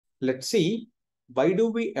Let's see, why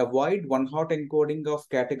do we avoid one-hot encoding of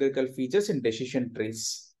categorical features in decision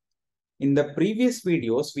trees? In the previous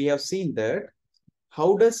videos, we have seen that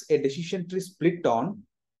how does a decision tree split on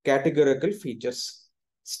categorical features,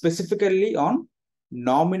 specifically on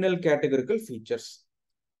nominal categorical features.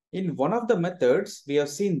 In one of the methods, we have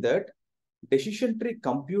seen that decision tree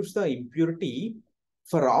computes the impurity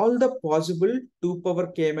for all the possible 2 power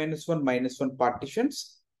k minus 1 minus 1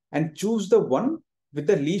 partitions and choose the one with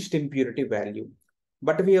the least impurity value.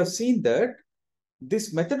 But we have seen that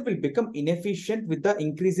this method will become inefficient with the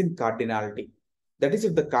increase in cardinality. That is,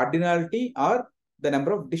 if the cardinality or the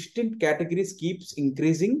number of distinct categories keeps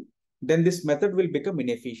increasing, then this method will become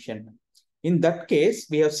inefficient. In that case,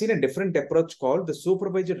 we have seen a different approach called the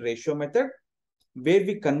supervised ratio method, where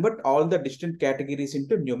we convert all the distinct categories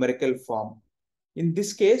into numerical form. In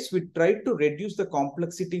this case, we try to reduce the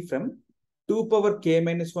complexity from 2 power k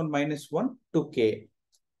minus 1 minus 1 to k.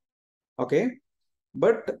 Okay.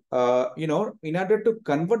 But, in order to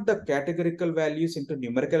convert the categorical values into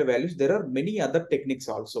numerical values, there are many other techniques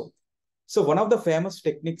also. So one of the famous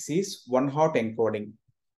techniques is one-hot encoding.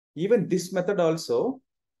 Even this method also,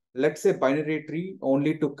 let's say binary tree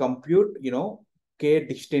only to compute, k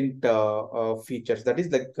distinct features. That is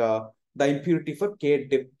like the impurity for k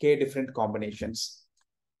different combinations.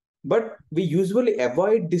 But we usually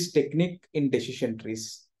avoid this technique in decision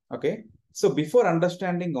trees. Okay. So before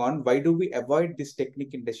understanding on why do we avoid this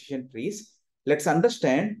technique in decision trees, let's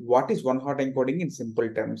understand what is one-hot encoding in simple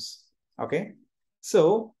terms. Okay.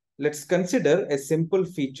 So let's consider a simple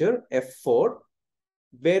feature F4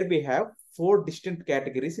 where we have 4 distinct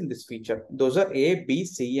categories in this feature. Those are A, B,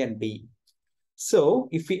 C, and D. So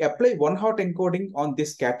if we apply one-hot encoding on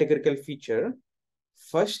this categorical feature,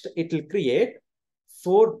 first it will create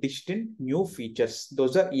 4 distinct new features.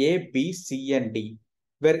 Those are A, B, C, and D,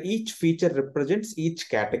 where each feature represents each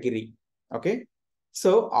category. Okay.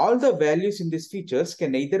 So all the values in these features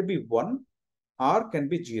can either be 1 or can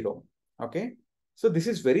be 0. Okay. So this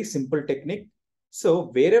is very simple technique. So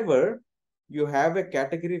wherever you have a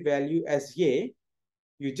category value as A,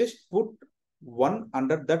 you just put 1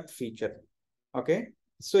 under that feature. Okay.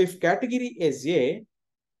 So if category is A,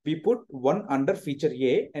 we put 1 under feature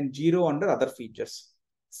A and 0 under other features.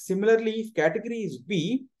 Similarly, if category is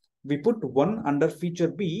B, we put 1 under feature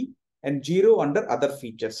B and 0 under other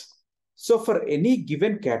features. So for any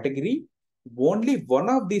given category, only one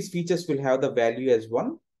of these features will have the value as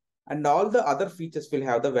 1 and all the other features will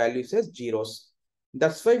have the values as zeros.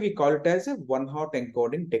 That's why we call it as a one-hot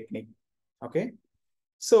encoding technique. Okay.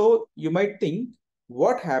 So you might think,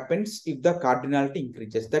 what happens if the cardinality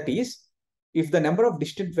increases? That is, if the number of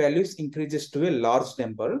distinct values increases to a large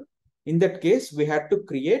number, in that case, we had to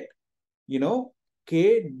create,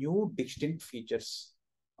 k new distinct features.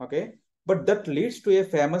 Okay. But that leads to a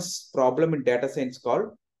famous problem in data science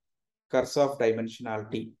called curse of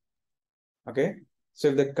dimensionality. Okay. So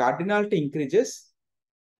if the cardinality increases,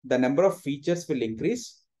 the number of features will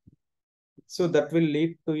increase. So that will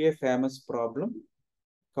lead to a famous problem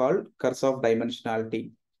called curse of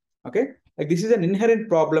dimensionality. Okay. Like this is an inherent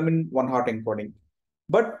problem in one-hot encoding.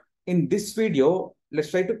 But in this video,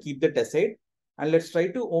 let's try to keep that aside and let's try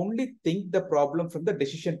to only think the problem from the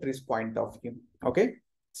decision tree's point of view. Okay.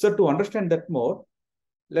 So to understand that more,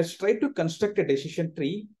 let's try to construct a decision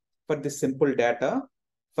tree for this simple data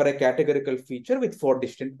for a categorical feature with 4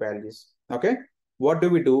 distinct values. Okay. What do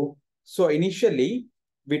we do? So initially,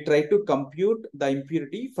 we try to compute the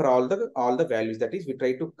impurity for all the values. That is, we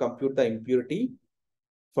try to compute the impurity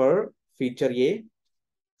for feature A,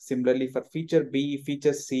 similarly for feature B,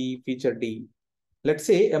 feature C, feature D. Let's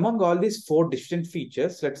say among all these 4 distinct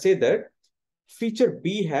features, let's say that feature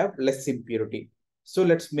B have less impurity. So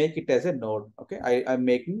let's make it as a node. Okay, I'm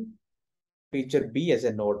making feature B as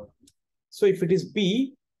a node. So if it is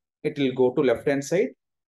B, it will go to left-hand side.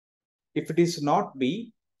 If it is not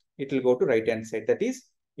B, it will go to right-hand side. That is,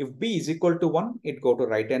 if B is equal to 1, it go to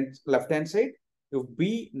left-hand side. If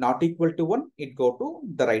B not equal to 1, it go to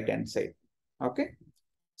the right-hand side. Okay.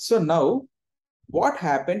 So now, what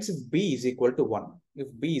happens if B is equal to 1? If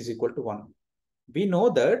B is equal to 1, we know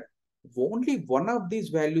that only one of these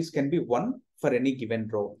values can be 1 for any given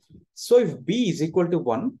row. So if B is equal to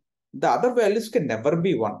 1, the other values can never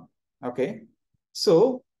be 1. Okay.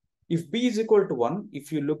 So if B is equal to 1,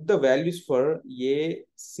 if you look the values for A,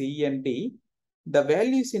 C, and D, the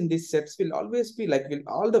values in these sets will always be like,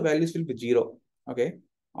 all the values will be 0. Okay.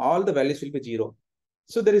 All the values will be 0.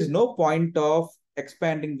 So there is no point of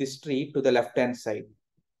expanding this tree to the left-hand side.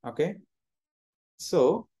 Okay.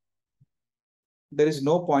 So there is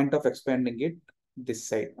no point of expanding it this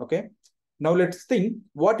side. Okay. Now let's think,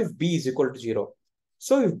 what if B is equal to 0?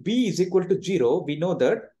 So if B is equal to 0, we know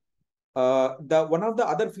that the one of the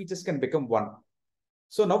other features can become 1.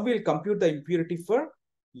 So now we'll compute the impurity for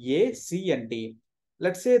A, C, and D.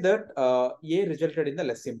 Let's say that A resulted in the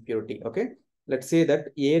less impurity. Okay. Let's say that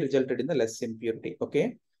A resulted in the less impurity.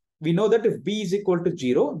 Okay. We know that if B is equal to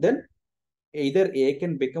 0, then either A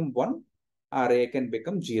can become 1 or A can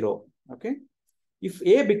become 0. Okay. If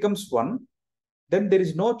A becomes 1, then there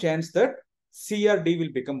is no chance that C or D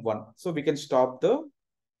will become 1. So we can stop the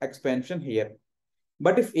expansion here.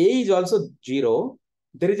 But if A is also 0,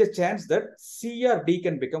 there is a chance that C or D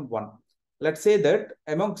can become 1. Let's say that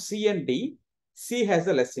among C and D, C has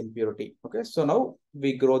the less impurity. Okay, so now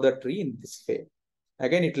we grow the tree in this way.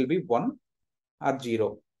 Again, it will be 1 or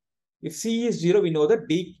 0. If C is 0, we know that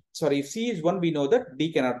if C is 1, we know that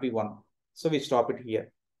D cannot be 1. So we stop it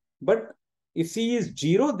here. But if C is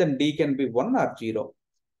 0, then D can be 1 or 0.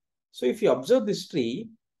 So if you observe this tree,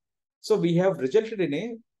 so we have resulted in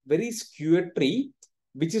a very skewed tree,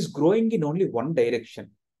 which is growing in only one direction.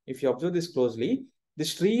 If you observe this closely,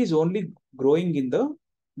 this tree is only growing in the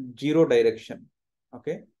 0 direction.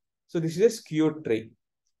 Okay. So this is a skewed tree.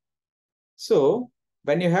 So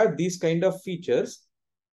when you have these kind of features,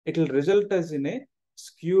 it will result as in a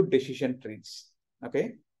skewed decision trees.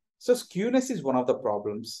 Okay. So skewness is one of the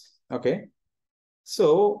problems. Okay.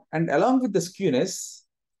 So, and along with the skewness,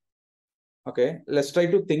 okay, let's try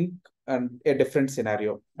to think a different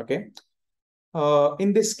scenario. Okay.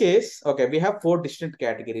 In this case, okay, we have 4 distinct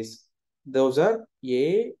categories. Those are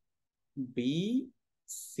A, B,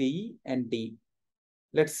 C, and D.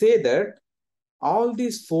 Let's say that all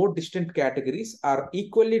these 4 distinct categories are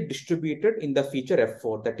equally distributed in the feature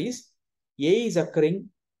F4. That is, A is occurring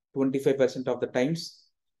 25% of the times,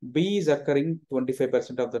 B is occurring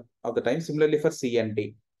 25% of the time. Similarly for C and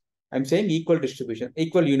D. I'm saying equal distribution,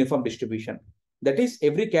 equal uniform distribution. That is,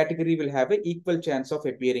 every category will have an equal chance of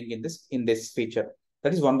appearing in this feature.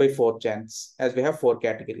 That is 1/4 chance, as we have 4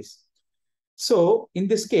 categories. So in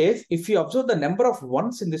this case, if you observe the number of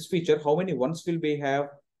ones in this feature, how many ones will we have?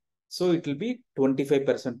 So it will be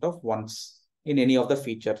 25% of ones in any of the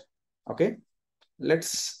feature. Okay.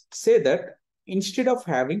 Let's say that instead of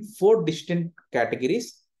having 4 distinct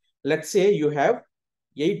categories, let's say you have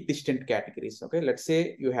 8 distinct categories. Okay. Let's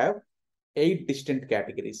say you have 8 distinct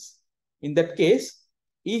categories. In that case,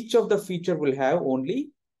 each of the feature will have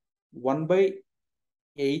only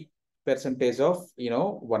 1/8 percentage of,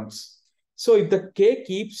 ones. So if the K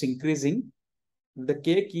keeps increasing, the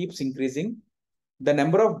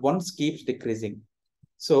number of ones keeps decreasing.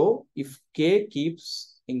 So if K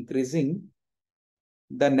keeps increasing,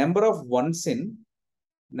 the number of ones in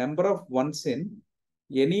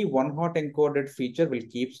any one hot encoded feature will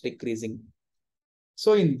keeps decreasing.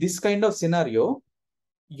 So in this kind of scenario,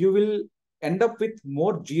 you will end up with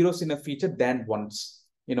more zeros in a feature than ones.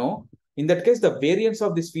 In that case, the variance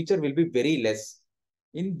of this feature will be very less.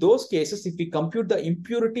 In those cases, if we compute the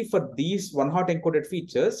impurity for these one hot encoded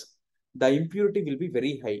features, the impurity will be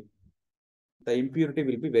very high. So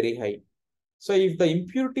if the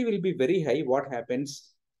impurity will be very high, what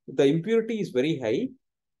happens? If the impurity is very high,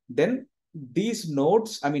 then these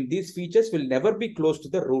features will never be close to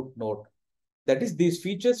the root node. That is, these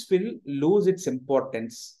features will lose its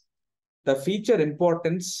importance. The feature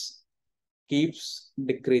importance keeps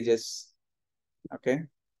decreases. Okay.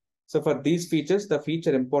 So for these features, the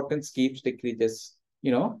feature importance keeps decreases.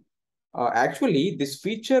 Actually, this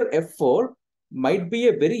feature F4 might be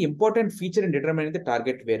a very important feature in determining the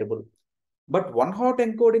target variable. But one hot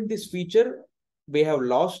encoding this feature, we have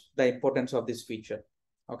lost the importance of this feature.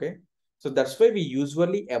 Okay. So that's why we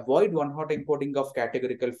usually avoid one hot encoding of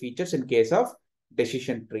categorical features in case of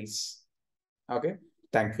decision trees. Okay.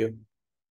 Thank you.